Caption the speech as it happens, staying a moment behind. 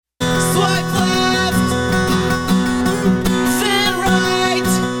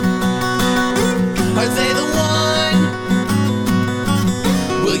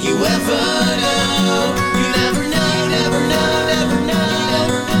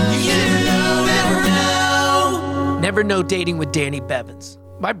Never Know Dating with Danny Bevins.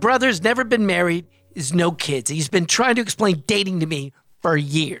 My brother's never been married, has no kids. He's been trying to explain dating to me for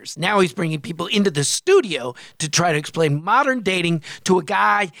years. Now he's bringing people into the studio to try to explain modern dating to a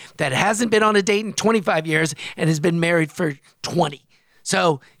guy that hasn't been on a date in 25 years and has been married for 20.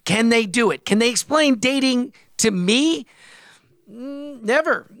 So can they do it? Can they explain dating to me?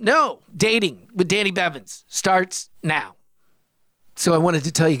 Never. No. Dating with Danny Bevins starts now. So I wanted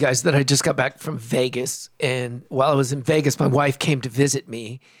to tell you guys that I just got back from Vegas. And while I was in Vegas, my wife came to visit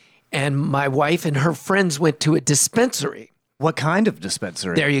me. And my wife and her friends went to a dispensary. What kind of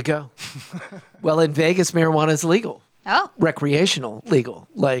dispensary? There you go. Well, in Vegas, marijuana is legal. Oh. Recreational legal.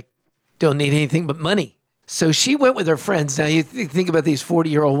 Like, don't need anything but money. So she went with her friends. Now, you think about these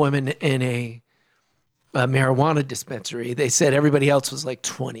 40-year-old women in a marijuana dispensary. They said everybody else was like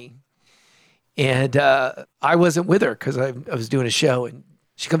 20. And I wasn't with her because I was doing a show. And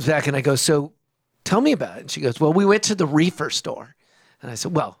she comes back and I go, so tell me about it. And she goes, well, we went to the reefer store. And I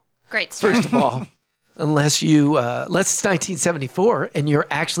said, well, great story. First of all, unless it's 1974 and you're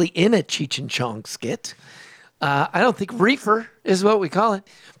actually in a Cheech and Chong skit, I don't think reefer is what we call it.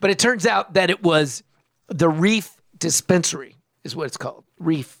 But it turns out that it was the Reef Dispensary is what it's called.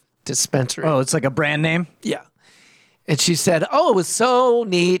 Reef Dispensary. Oh, it's like a brand name? Yeah. And she said, oh, it was so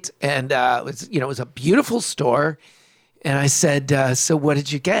neat. And it was a beautiful store. And I said, so what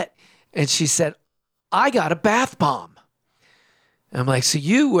did you get? And she said, I got a bath bomb. And I'm like, so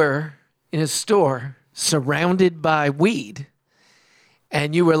you were in a store surrounded by weed.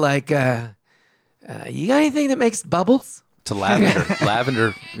 And you were like, you got anything that makes bubbles? To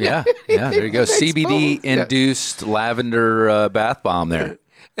lavender. Yeah. There you go. CBD-induced lavender bath bomb there.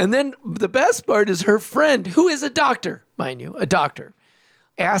 And then the best part is her friend, who is a doctor, mind you, a doctor,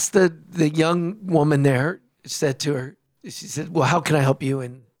 asked the young woman there, said to her, she said, well, how can I help you?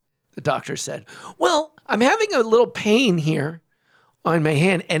 And the doctor said, well, I'm having a little pain here on my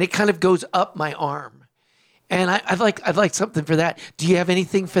hand, and it kind of goes up my arm. And I'd like something for that. Do you have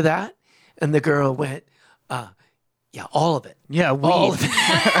anything for that? And the girl went, yeah, all of it. Yeah, weed. All of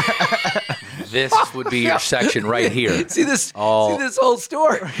it. This would be your section right here. See this whole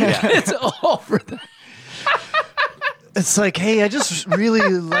store? Yeah. It's all for that. It's like, hey, I just really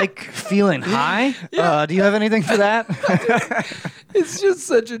like feeling high. Yeah. Do you have anything for that? It's just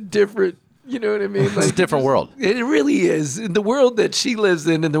such a different, you know what I mean? It's a different world. It really is. In the world that she lives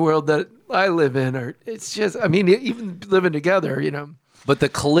in and the world that I live in, it's just, I mean, even living together, you know. But the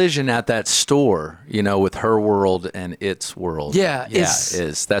collision at that store, you know, with her world and its world. But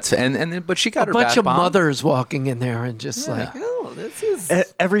she got her a bunch of bomb. mothers walking in there and just like, oh, this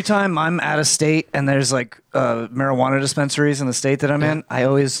is. Every time I'm out of state and there's like marijuana dispensaries in the state that I'm in, I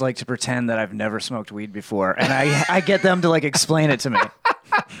always like to pretend that I've never smoked weed before. And I get them to like explain it to me.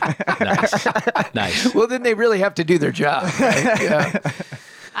 Nice. Well, then they really have to do their job. Right? Yeah.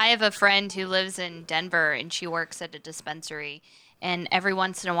 I have a friend who lives in Denver and she works at a dispensary. And every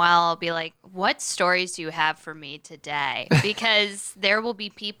once in a while, I'll be like, what stories do you have for me today? Because there will be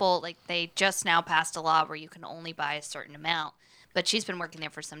people, like they just now passed a law where you can only buy a certain amount. But she's been working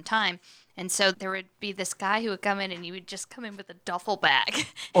there for some time. And so there would be this guy who would come in and he would just come in with a duffel bag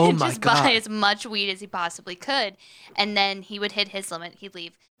and just buy as much weed as he possibly could. And then he would hit his limit. He'd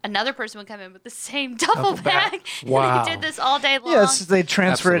leave. Another person would come in with the same duffel bag. Wow. And they did this all day long. Yes, they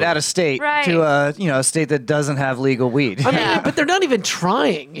transfer it out of state to a state that doesn't have legal weed. I mean, but they're not even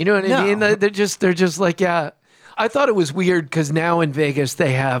trying. You know what I mean? They're just like, yeah. I thought it was weird because now in Vegas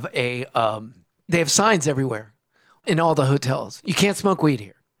they have signs everywhere in all the hotels. You can't smoke weed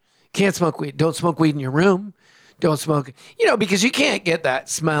here. Can't smoke weed. Don't smoke weed in your room. Don't smoke, because you can't get that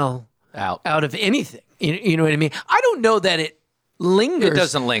smell out of anything. You know what I mean? I don't know that it lingers. It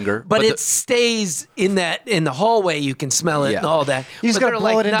doesn't linger. But it stays in the hallway. You can smell it and all that. You just got to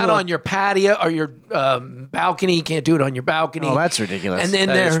blow it into not on your patio or your balcony. You can't do it on your balcony. Oh, that's ridiculous. And then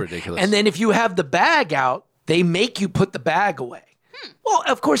that is ridiculous. And then if you have the bag out, they make you put the bag away. Well,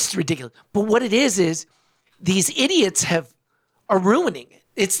 of course it's ridiculous. But what it is these idiots are ruining it.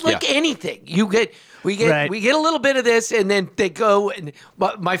 It's like anything. We get a little bit of this, and then they go. And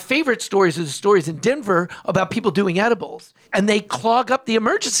my favorite stories are the stories in Denver about people doing edibles, and they clog up the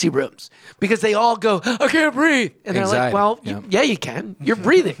emergency rooms because they all go, "I can't breathe," and they're like, "Well, yeah, you can. You're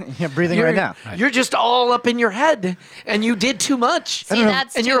breathing. You're breathing right now. You're just all up in your head, and you did too much. See,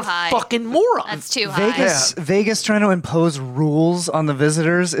 that's and too you're high. a fucking moron." That's too high. Vegas trying to impose rules on the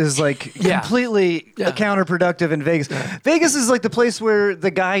visitors is like completely counterproductive in Vegas. Vegas is like the place where the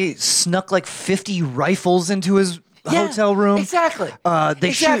guy snuck like 50 rifles into his hotel room. Exactly.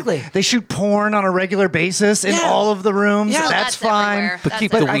 They shoot porn on a regular basis in all of the rooms. Yeah. That's fine. Everywhere. But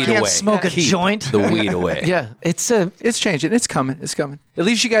keep the I weed can't away. smoke a Keep joint. the weed away. Yeah, it's changing. It's coming. It's coming. At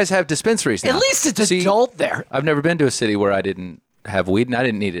least you guys have dispensaries now. at least it's adult there. I've never been to a city where I didn't have weed, and I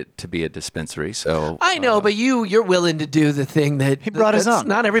didn't need it to be a dispensary. So I know, but you're willing to do the thing that He brought his that's own.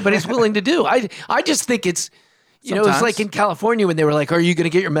 not everybody's willing to do. I just think it's it was Sometimes. like in California when they were like, "Are you going to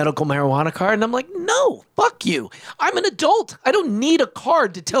get your medical marijuana card?" And I'm like, "No, fuck you. I'm an adult. I don't need a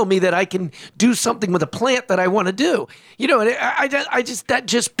card to tell me that I can do something with a plant that I want to do." And I just that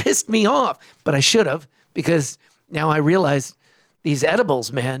just pissed me off. But I should have, because now I realize these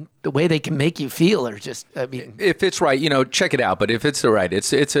edibles, man, the way they can make you feel are just, I mean. if it's right, check it out. But if it's right,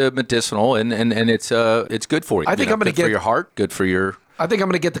 it's a medicinal and it's good for you. I think I'm gonna good for get- your heart, good for your I think I'm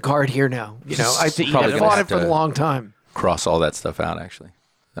going to get the card here now. I Probably fought gonna it have for a to- long time. cross all that stuff out. Actually,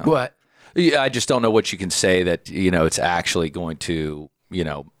 What? yeah, I just don't know what you can say that it's actually going to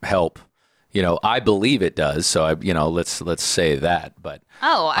help. I believe it does. So let's say that. But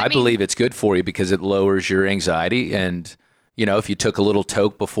I mean- believe it's good for you because it lowers your anxiety. And if you took a little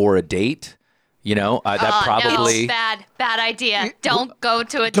toke before a date, that probably No, bad idea. Don't go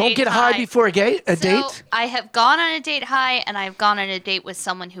to a date. Don't get high before a date. So I have gone on a date high, and I've gone on a date with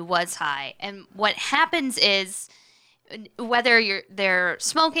someone who was high. And what happens is, whether they're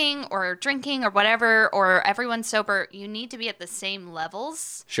smoking or drinking or whatever, or everyone's sober, you need to be at the same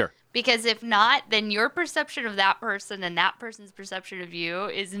levels. sure. Because if not, then your perception of that person and that person's perception of you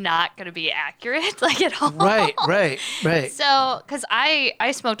is not going to be accurate, like at all. Right. So, because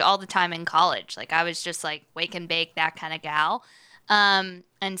I smoked all the time in college. Like, I was just like wake and bake, that kind of gal. And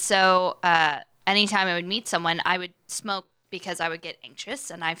so anytime I would meet someone, I would smoke because I would get anxious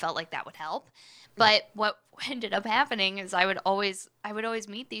and I felt like that would help. But what ended up happening is I would always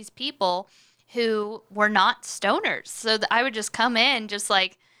meet these people who were not stoners. So I would just come in just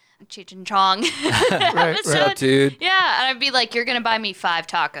like Cheech and Chong. What's up, dude? Yeah, and I'd be like, "You're gonna buy me 5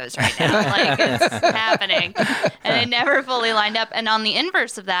 tacos right now." Like, it's happening, and it never fully lined up. And on the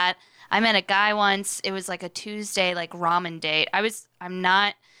inverse of that, I met a guy once. It was like a Tuesday, like ramen date. I'm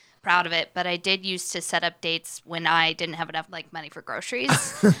not proud of it, but I did used to set up dates when I didn't have enough like money for groceries.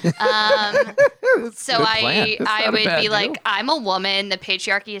 So Good plan. I not a would bad be deal. like, I'm a woman. The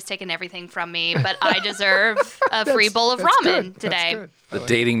patriarchy has taken everything from me, but I deserve a free bowl of ramen today. The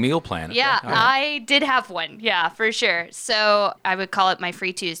dating meal plan. Yeah, I did have one. Yeah, for sure. So I would call it my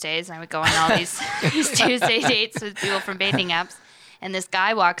free Tuesdays. And I would go on all these Tuesday dates with people from dating apps. And this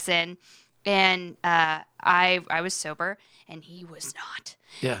guy walks in, and I was sober, and he was not.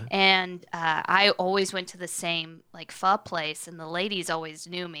 Yeah. And I always went to the same like pho place, and the ladies always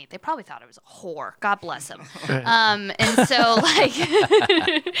knew me. They probably thought I was a whore. God bless them.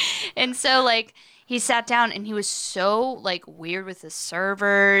 And so like he sat down, and he was so like weird with the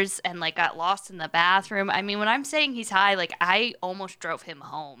servers, and like got lost in the bathroom. I mean, when I'm saying he's high, like I almost drove him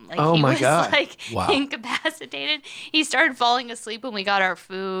home. Like Oh he my was God. like Wow. incapacitated. He started falling asleep when we got our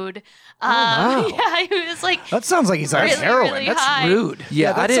food. wow. Yeah, he was like That sounds like he's on really, heroin. really That's high. Rude.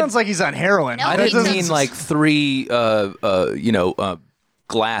 Yeah, that sounds like he's on heroin. No, I he didn't doesn't- mean like 3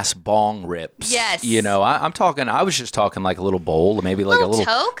 glass bong rips. Yes. I'm talking. I was just talking like a little bowl, maybe like Little a little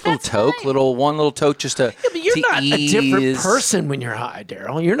toke? little That's toke, fine. little toke, just to. Yeah, but you're to not a different ease. person when you're high,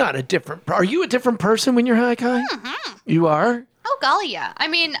 Daryl. You're not a different. Are you a different person when you're high, Kai? Mm-hmm. You are. Oh golly, yeah. I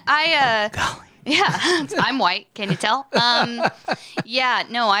mean, yeah, I'm white. Can you tell? Yeah,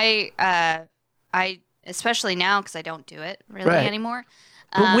 no, I especially now because I don't do it really Right. anymore.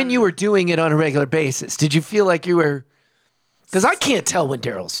 But when you were doing it on a regular basis, did you feel like you were? Because I can't tell when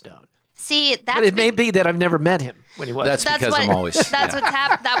Daryl's stoned. See, But that's it may be that I've never met him when he was. That's because what, I'm always. That's what's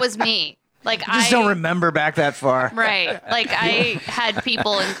happened. That was me. Like I just don't remember back that far. Right. Like I had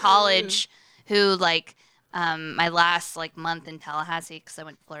people in college who like my last like month in Tallahassee because I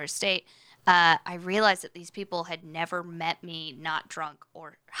went to Florida State. I realized that these people had never met me not drunk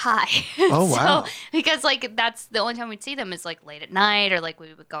or high. Oh, wow. So, because like that's the only time we'd see them is like late at night or like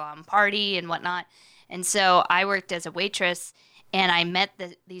we would go out and party and whatnot. And so I worked as a waitress. And I met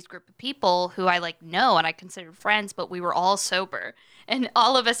these group of people who I like know and I considered friends, but we were all sober. And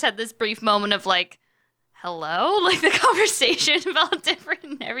all of us had this brief moment of like, hello? Like the conversation felt different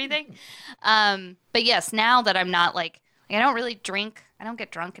and everything. But yes, now that I'm not like I don't really drink. I don't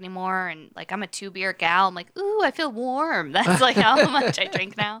get drunk anymore. And like I'm a 2-beer gal. I'm like, ooh, I feel warm. That's like how much I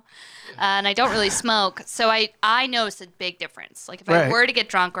drink now. And I don't really smoke. So I notice a big difference. Like if I Right. were to get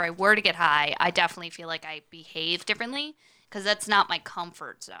drunk or I were to get high, I definitely feel like I behave differently. Because that's not my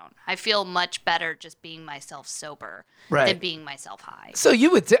comfort zone. I feel much better just being myself sober Right. than being myself high. So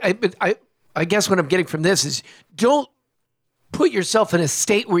you would. I guess what I'm getting from this is don't put yourself in a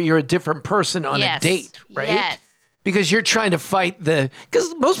state where you're a different person on a date, right? Yes. Because you're trying to fight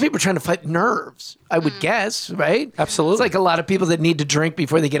because most people are trying to fight nerves, I would guess, right? Absolutely. It's like a lot of people that need to drink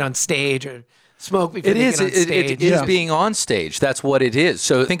before they get on stage or smoke before they get on stage. It is being on stage. That's what it is.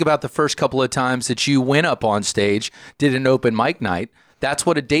 So think about the first couple of times that you went up on stage, did an open mic night. That's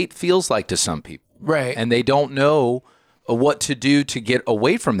what a date feels like to some people. Right. And they don't know what to do to get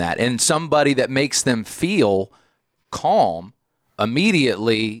away from that. And somebody that makes them feel calm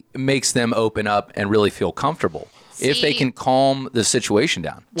immediately makes them open up and really feel comfortable. If they can calm the situation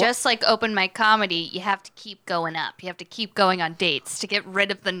down. Just like open mic comedy, you have to keep going up. You have to keep going on dates to get rid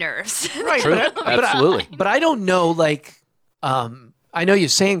of the nerves. Right. True. Absolutely. But I don't know, I know you're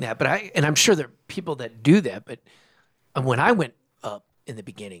saying that, and I'm sure there are people that do that, but when I went up in the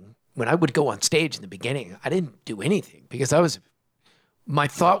beginning, when I would go on stage in the beginning, I didn't do anything because my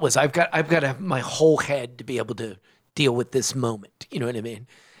thought was I've got to have my whole head to be able to deal with this moment. You know what I mean?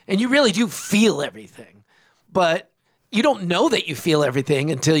 And you really do feel everything, but you don't know that you feel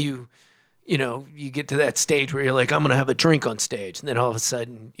everything until you get to that stage where you're like, I'm going to have a drink on stage. And then all of a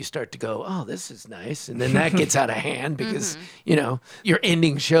sudden you start to go, oh, this is nice. And then that gets out of hand because, you're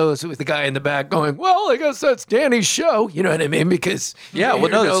ending shows with the guy in the back going, well, I guess that's Danny's show. You know what I mean? Because it's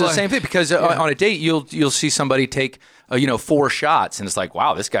the same thing because on a date, you'll see somebody take, 4 shots and it's like,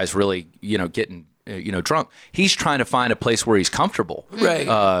 wow, this guy's really, getting drunk. He's trying to find a place where he's comfortable.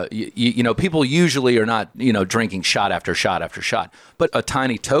 Right. People usually are not, drinking shot after shot after shot, but a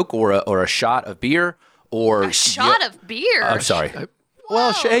tiny toke or a shot of beer or A shot of beer? I'm sorry.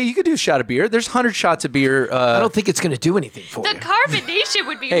 Well, hey, you could do a shot of beer. There's 100 shots of beer. I don't think it's going to do anything for The you. carbonation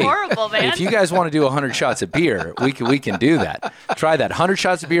would be horrible, man. If you guys want to do 100 shots of beer, we can do that. Try that. 100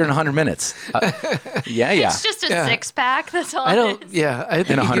 shots of beer in 100 minutes. Yeah. It's just a 6-pack. That's all it is. I think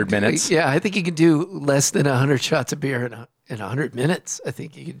In 100 minutes? Yeah, I think you can do less than 100 shots of beer in 100 minutes. I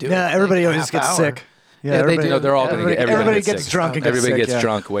think you could do it. Yeah, in everybody like a always half gets hour. sick. Yeah, they everybody, do. They're all going to get everybody sick. gets drunk and gets Everybody sick, gets yeah.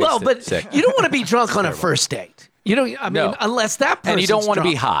 drunk, wasted, Well, but sick. you don't want to be drunk on a first date. You know, I mean, No. unless that person And you don't want to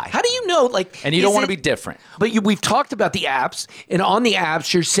be high. How do you know? And you don't want to be different. But we've talked about the apps, and on the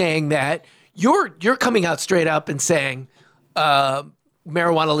apps, you're saying that you're coming out straight up and saying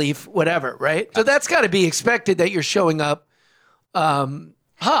marijuana leaf, whatever, right? So that's got to be expected that you're showing up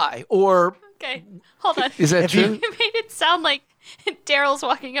high, or Okay, hold on. is that true? You made it sound like Daryl's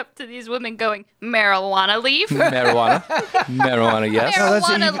walking up to these women going, marijuana leaf? Marijuana, yes.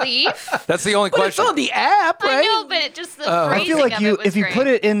 Marijuana leaf? That's the only But it's question. on the app, right? I know, but it just the I phrasing feel like of it was if you great.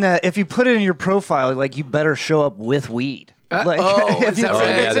 put it in your profile, like you better show up with weed. Like, is that right?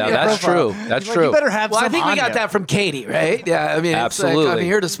 it's in your that's profile, true. That's like, true. You better have Well, I some think we on got you. that from Katie, right? Yeah, I mean, it's like, Absolutely. I'm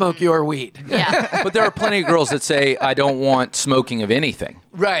here to smoke your weed. Yeah. But there are plenty of girls that say, I don't want smoking of anything.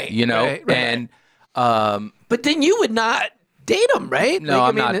 Right. Right. And but then you would not date them, right? No,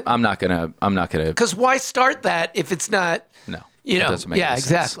 Like, I'm not gonna. Because why start that if it's not? No. You know. It doesn't make Yeah, any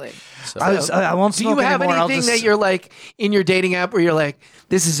sense. exactly. So- I won't Do smoke you have anymore. I'll anything just, that you're like in your dating app where you're like,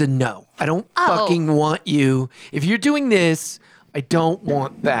 this is a no. I don't fucking want you. If you're doing this, I don't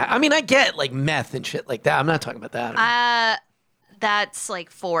want that. I mean, I get like meth and shit like that. I'm not talking about that. That's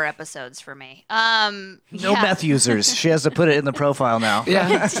like 4 episodes for me. no yeah. meth users. She has to put it in the profile now.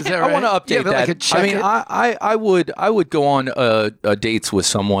 Yeah, is that right? I want to update Yeah, but like a that. I mean, check-in. I would go on dates with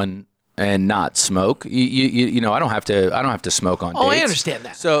someone and not smoke. You know, I don't have to smoke on dates. Oh, I understand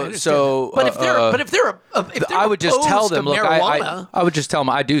that. So I understand that. But if they're I would just tell opposed them, to look, marijuana, I would just tell them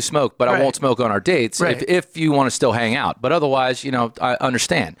I do smoke, but I Right. won't smoke on our dates Right. if you want to still hang out. But otherwise, you know, I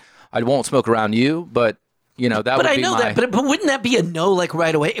understand. I won't smoke around you, but you know that But would I be know my. that. But wouldn't that be a no like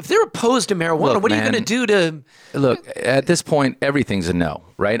right away? If they're opposed to marijuana, Look, what are you man, going to do to? Look, at this point, everything's a no,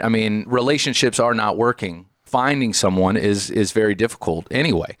 right? I mean, relationships are not working. Finding someone is very difficult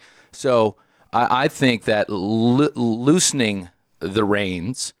anyway. So I think that loosening the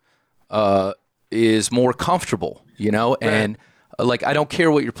reins is more comfortable, you know? And like, I don't care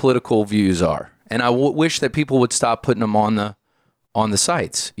what your political views are. And I wish that people would stop putting them on the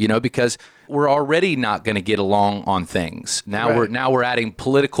sites, you know, because we're already not going to get along on things. Now we're adding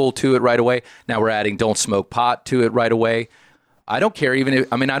political to it right away. Now we're adding don't smoke pot to it right away. I don't care even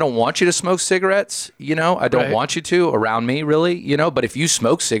if, I mean, I don't want you to smoke cigarettes, you know, I don't want you to around me really, you know, but if you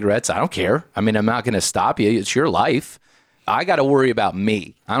smoke cigarettes, I don't care. I mean, I'm not going to stop you. It's your life. I got to worry about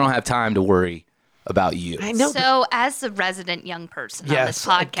me. I don't have time to worry about you. I know. So, as the resident young person on this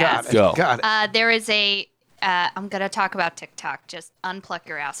podcast, Go. there is a. I'm going to talk about TikTok. Just unpluck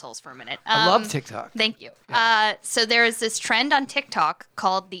your assholes for a minute. I love TikTok. Thank you. So there is this trend on TikTok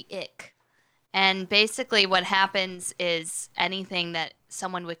called the ick. And basically what happens is anything that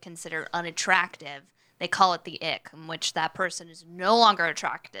someone would consider unattractive, they call it the ick, in which that person is no longer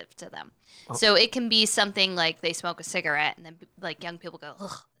attractive to them. So it can be something like they smoke a cigarette and then like young people go,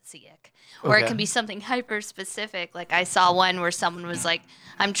 ugh, it's the ick. Or it can be something hyper specific. Like I saw one where someone was like,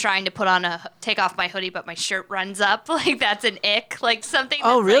 I'm trying to take off my hoodie, but my shirt runs up. Like that's an ick. Like something.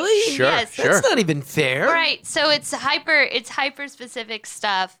 Oh, really? Like, Sure, yes. sure. That's not even fair. Right. So it's hyper specific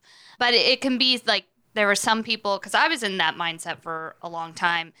stuff, but it can be like there were some people, because I was in that mindset for a long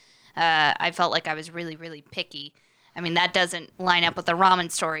time. I felt like I was really, really picky. I mean, that doesn't line up with the ramen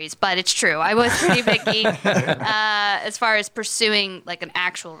stories, but it's true. I was pretty picky as far as pursuing like an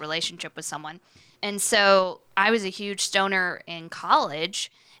actual relationship with someone. And so I was a huge stoner in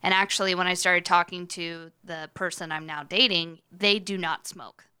college. And actually, when I started talking to the person I'm now dating, they do not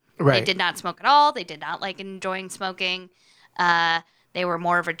smoke. Right. They did not smoke at all. They did not like enjoying smoking. They were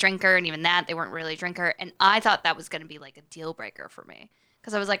more of a drinker, and even that, they weren't really a drinker. And I thought that was going to be like a deal breaker for me.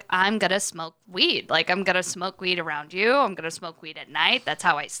 Because I was like, I'm going to smoke weed. Like, I'm going to smoke weed around you. I'm going to smoke weed at night. That's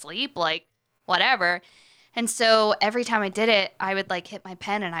how I sleep. Like, whatever. And so every time I did it, I would, like, hit my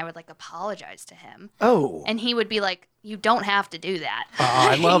pen and I would, like, apologize to him. Oh. And he would be like, you don't have to do that. Oh,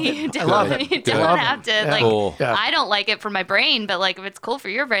 I love You it. I don't- love it. You I love don't it. have to, Yeah. like, Cool. Yeah. I don't like it for my brain, but, like, if it's cool for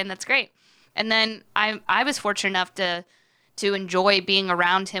your brain, that's great. And then I was fortunate enough to enjoy being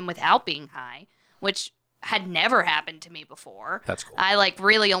around him without being high, which had never happened to me before. That's cool. I like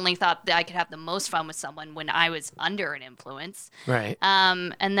really only thought that I could have the most fun with someone when I was under an influence. Right.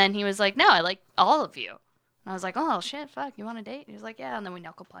 And then he was like, no, I like all of you. And I was like, oh shit, fuck, you want to date? He was like, yeah, and then we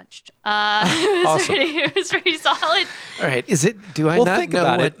knuckle punched. Awesome. It was pretty solid. All right. Do I Well, not think know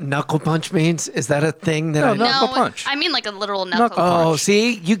about what it. knuckle punch means? Is that a thing that I No, know? Knuckle punch. I mean like a literal knuckle Oh, punch.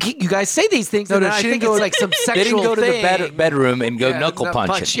 see, you guys say these things, and No, I she think didn't it's go- like some sexual They didn't go to thing. the bedroom and go Yeah, knuckle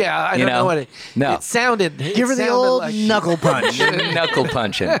punching. Yeah, I you don't know what it. No. It sounded. Give her the old knuckle punch. Knuckle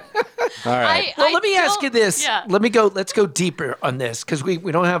punching. All right. Well, let me ask you this. Yeah. Let's go deeper on this, because we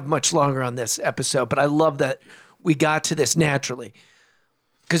don't have much longer on this episode, but I love that we got to this naturally.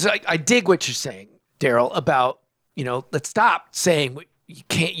 Because I dig what you're saying, Daryl, about, let's stop saying what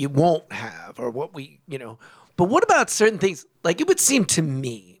you won't have, or what but what about certain things? Like, it would seem to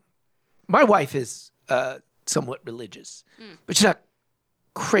me, my wife is somewhat religious, but she's not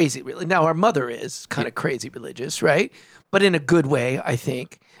crazy really. Now, our mother is kind of crazy religious, right? But in a good way, I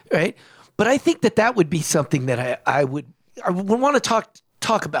think, right? But I think that would be something that I would want to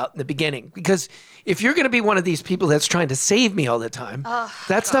talk about in the beginning, because if you're going to be one of these people that's trying to save me all the time,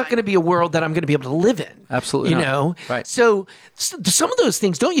 that's not going to be a world that I'm going to be able to live in. Absolutely You not. know? Right. So some of those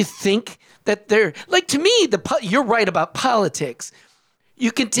things, don't you think that they're, like, to me, you're right about politics.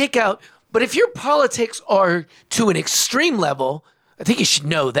 You can take out, but if your politics are to an extreme level, I think you should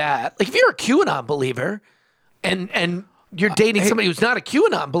know that. Like, if you're a QAnon believer and you're dating somebody who's not a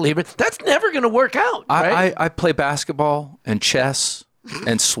QAnon believer, that's never going to work out, right? I play basketball and chess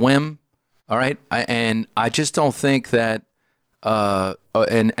and swim. All right. And I just don't think that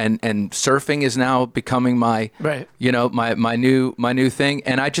and surfing is now becoming my Right. my new thing,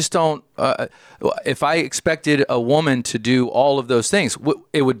 and I just don't if I expected a woman to do all of those things,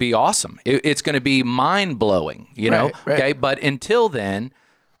 it would be awesome. It's going to be mind-blowing, Right. Okay, but until then,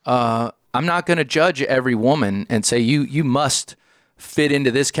 I'm not going to judge every woman and say you must fit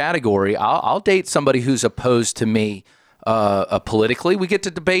into this category. I'll date somebody who's opposed to me politically. We get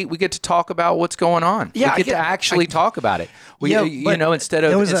to debate. We get to talk about what's going on. Yeah, we get to actually talk about it. Yeah, but Instead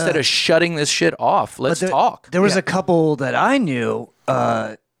there of was instead a- of shutting this shit off, let's talk. There was a couple that I knew,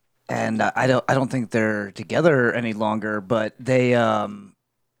 and I don't think they're together any longer. But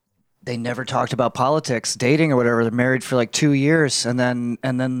they never talked about politics, dating or whatever. They're married for like 2 years, and then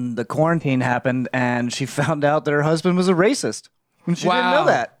the quarantine happened, and she found out that her husband was a racist. And she didn't Wow. know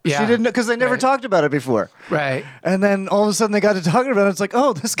that. Yeah. She didn't know, because they never Right. talked about it before. Right. And then all of a sudden they got to talking about it. It's like,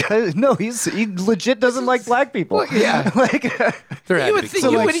 oh, this guy, no, he legit doesn't like black people. Yeah. like, There had You to would be think,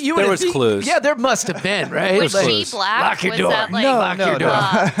 clues. you There would was think, clues. Yeah, there must have been, right? Was Like, she black? Lock your was door. that like, No, Lock your door.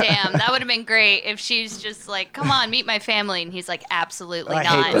 Damn, that would have been great if she's just like, come on, meet my family. And he's like, absolutely I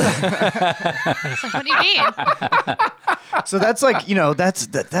not. hate It's like, what do you mean? so that's like,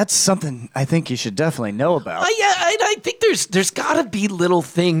 that's something I think you should definitely know about. I think there's got to be little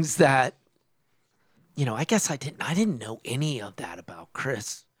things that, I guess I didn't know any of that about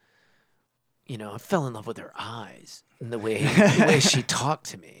Chris. I fell in love with her eyes and the way she talked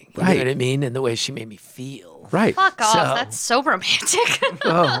to me. You know Right. what I mean? And the way she made me feel. Right. Fuck off. So- That's so romantic.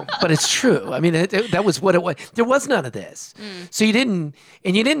 Oh, but it's true. I mean, that was what it was. There was none of this. So you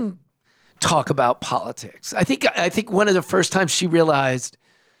didn't talk about politics. I think one of the first times she realized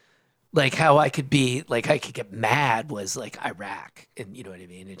like how I could get mad was like Iraq, and you know what I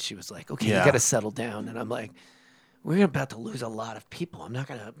mean. And she was like, "Okay, you got to settle down." And I'm like, "We're about to lose a lot of people. I'm not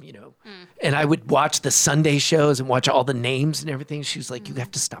gonna, you know." And I would watch the Sunday shows and watch all the names and everything. She was like, "You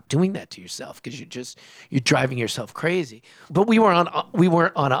have to stop doing that to yourself because you're driving yourself crazy." But we weren't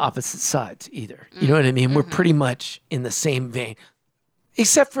on opposite sides either. You know what I mean? We're pretty much in the same vein,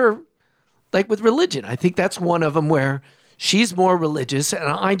 except for like with religion. I think that's one of them where she's more religious, and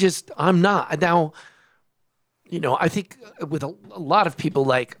I'm not. Now, you know, I think with a lot of people,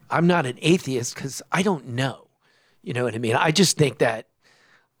 like, I'm not an atheist because I don't know. You know what I mean? I just think that,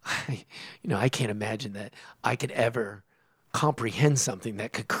 I can't imagine that I could ever comprehend something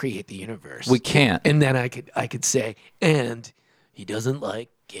that could create the universe. We can't. And then I could say, and he doesn't like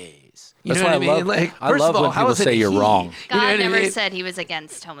gays. You That's know why what I mean? Like, I first love of all, when how people is it say you're he? wrong. God You know what I never mean? said he was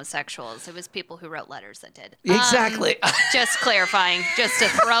against homosexuals. It was people who wrote letters that did. Exactly. Just clarifying, just to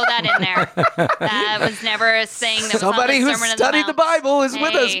throw that in there. That was never a thing that was Somebody on the who Sermon on studied the Mount. Bible is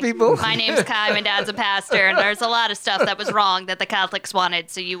with us, Hey, people. My name's Kai. My dad's a pastor, and there's a lot of stuff that was wrong that the Catholics wanted,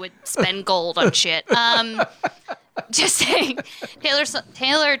 so you would spend gold on shit. Just saying,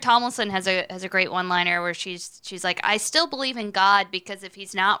 Taylor Tomlinson has a great one-liner where she's like, I still believe in God because if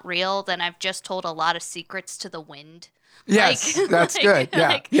he's not real, then I've just told a lot of secrets to the wind. Yes, Like- that's good. Yeah,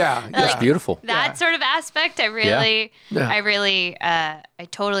 like- yeah. That's beautiful. That sort of aspect, I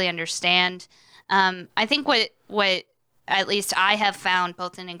totally understand. I think what at least I have found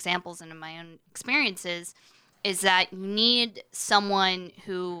both in examples and in my own experiences is that you need someone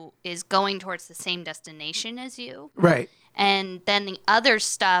who is going towards the same destination as you. Right. And then the other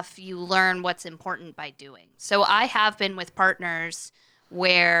stuff you learn what's important by doing. So I have been with partners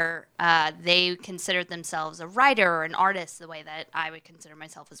where they considered themselves a writer or an artist the way that I would consider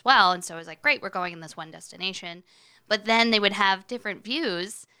myself as well. And so I was like, great, we're going in this one destination. But then they would have different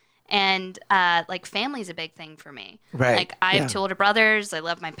views. And like family's a big thing for me. Right. Like I have two older brothers. I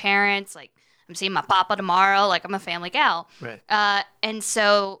love my parents. Like I'm seeing my papa tomorrow. Like I'm a family gal. Right. And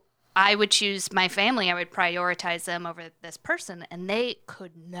so I would choose my family. I would prioritize them over this person. And they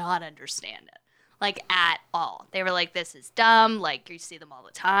could not understand it. Like at all. They were like, this is dumb. Like you see them all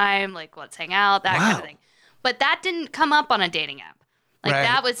the time. Like let's hang out, that kind of thing. But that didn't come up on a dating app. Like Right.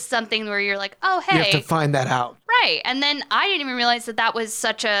 that was something where you're like, oh, hey. You have to find that out. Right. And then I didn't even realize that was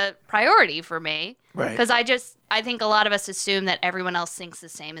such a priority for me. Right. Because I think a lot of us assume that everyone else thinks the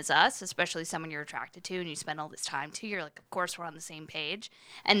same as us, especially someone you're attracted to and you spend all this time to. You're like, of course, we're on the same page.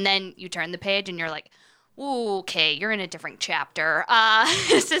 And then you turn the page and you're like, ooh, okay, you're in a different chapter.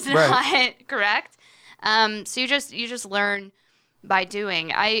 This is not correct. So you just learn by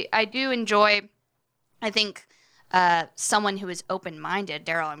doing. I do enjoy, I think, someone who is open-minded.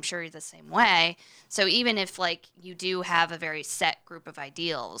 Daryl, I'm sure you're the same way. So even if like you do have a very set group of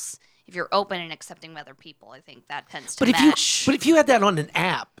ideals, if you're open and accepting of other people, I think that tends to mesh. But if you had that on an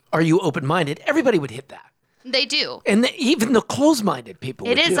app, are you open-minded? Everybody would hit that. They do. And even the closed-minded people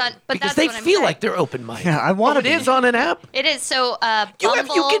It would is do on- but because that's they what I'm feel saying. like they're open-minded. Yeah, I want It to be. is on an app. It is. So You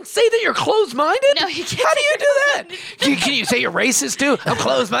Bumble, can say that you're closed-minded? No, you can't How do say you do that? Can you say you're racist too? I'm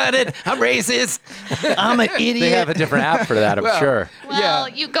closed-minded. I'm racist. I'm an idiot. They have a different app for that, I'm sure. well,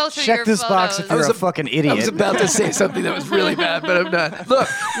 you go through Check your this photos. box if you're a fucking idiot. I was about to say something that was really bad, but I'm not. Look,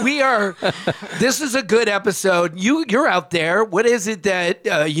 this is a good episode. You're out there. What is it that,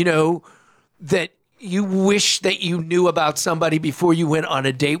 that you wish that you knew about somebody before you went on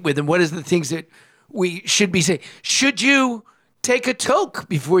a date with them? What is the things that we should be saying? Should you take a toke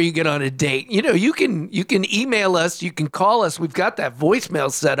before you get on a date? You can email us. You can call us. We've got that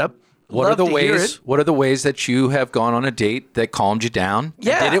voicemail set up. What Love are the to hear ways? it. What are the ways that you have gone on a date that calmed you down?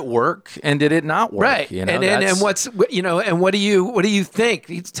 Yeah. Did it work and did it not work? Right. And that's- what do you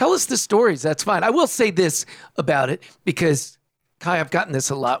think? Tell us the stories. That's fine. I will say this about it because, Kai, I've gotten this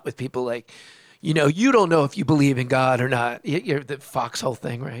a lot with people like, you don't know if you believe in God or not. You're the foxhole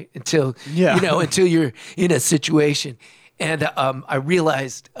thing, right? Until you're in a situation. And I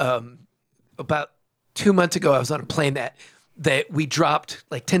realized about 2 months ago, I was on a plane that we dropped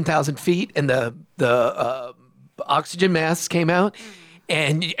like 10,000 feet and the oxygen masks came out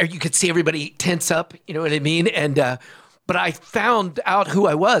and you could see everybody tense up, you know what I mean? And, but I found out who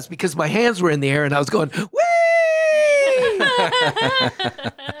I was because my hands were in the air and I was going, whee!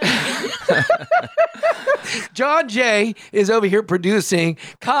 John Jay is over here producing.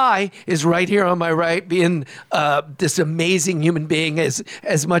 Kai is right here on my right, being this amazing human being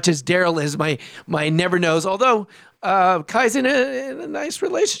as much as Daryl is my never knows. Although Kai's in a nice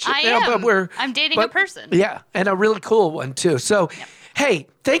relationship I now, am. but I'm dating a person. Yeah, and a really cool one too. So, Hey,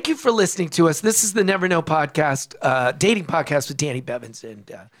 thank you for listening to us. This is the Never Know podcast, dating podcast with Danny Bevins,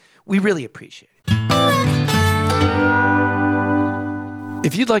 and we really appreciate it.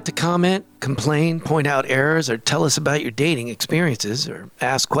 If you'd like to comment, complain, point out errors, or tell us about your dating experiences, or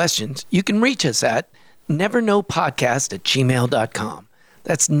ask questions, you can reach us at neverknowpodcast@gmail.com.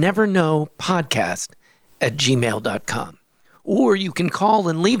 That's neverknowpodcast@gmail.com. Or you can call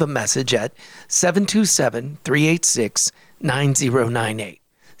and leave a message at 727-386-9098.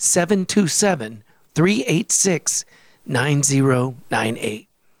 727-386-9098.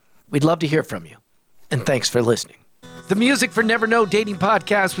 We'd love to hear from you. And thanks for listening. The music for Never Know Dating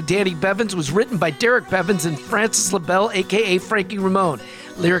Podcast with Danny Bevins was written by Derek Bevins and Francis LaBelle, a.k.a. Frankie Ramone.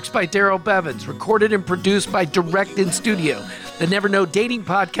 Lyrics by Daryl Bevins. Recorded and produced by Direct in Studio. The Never Know Dating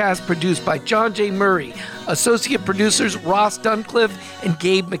Podcast produced by John J. Murray. Associate producers Ross Duncliffe and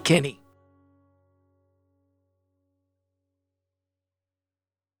Gabe McKinney.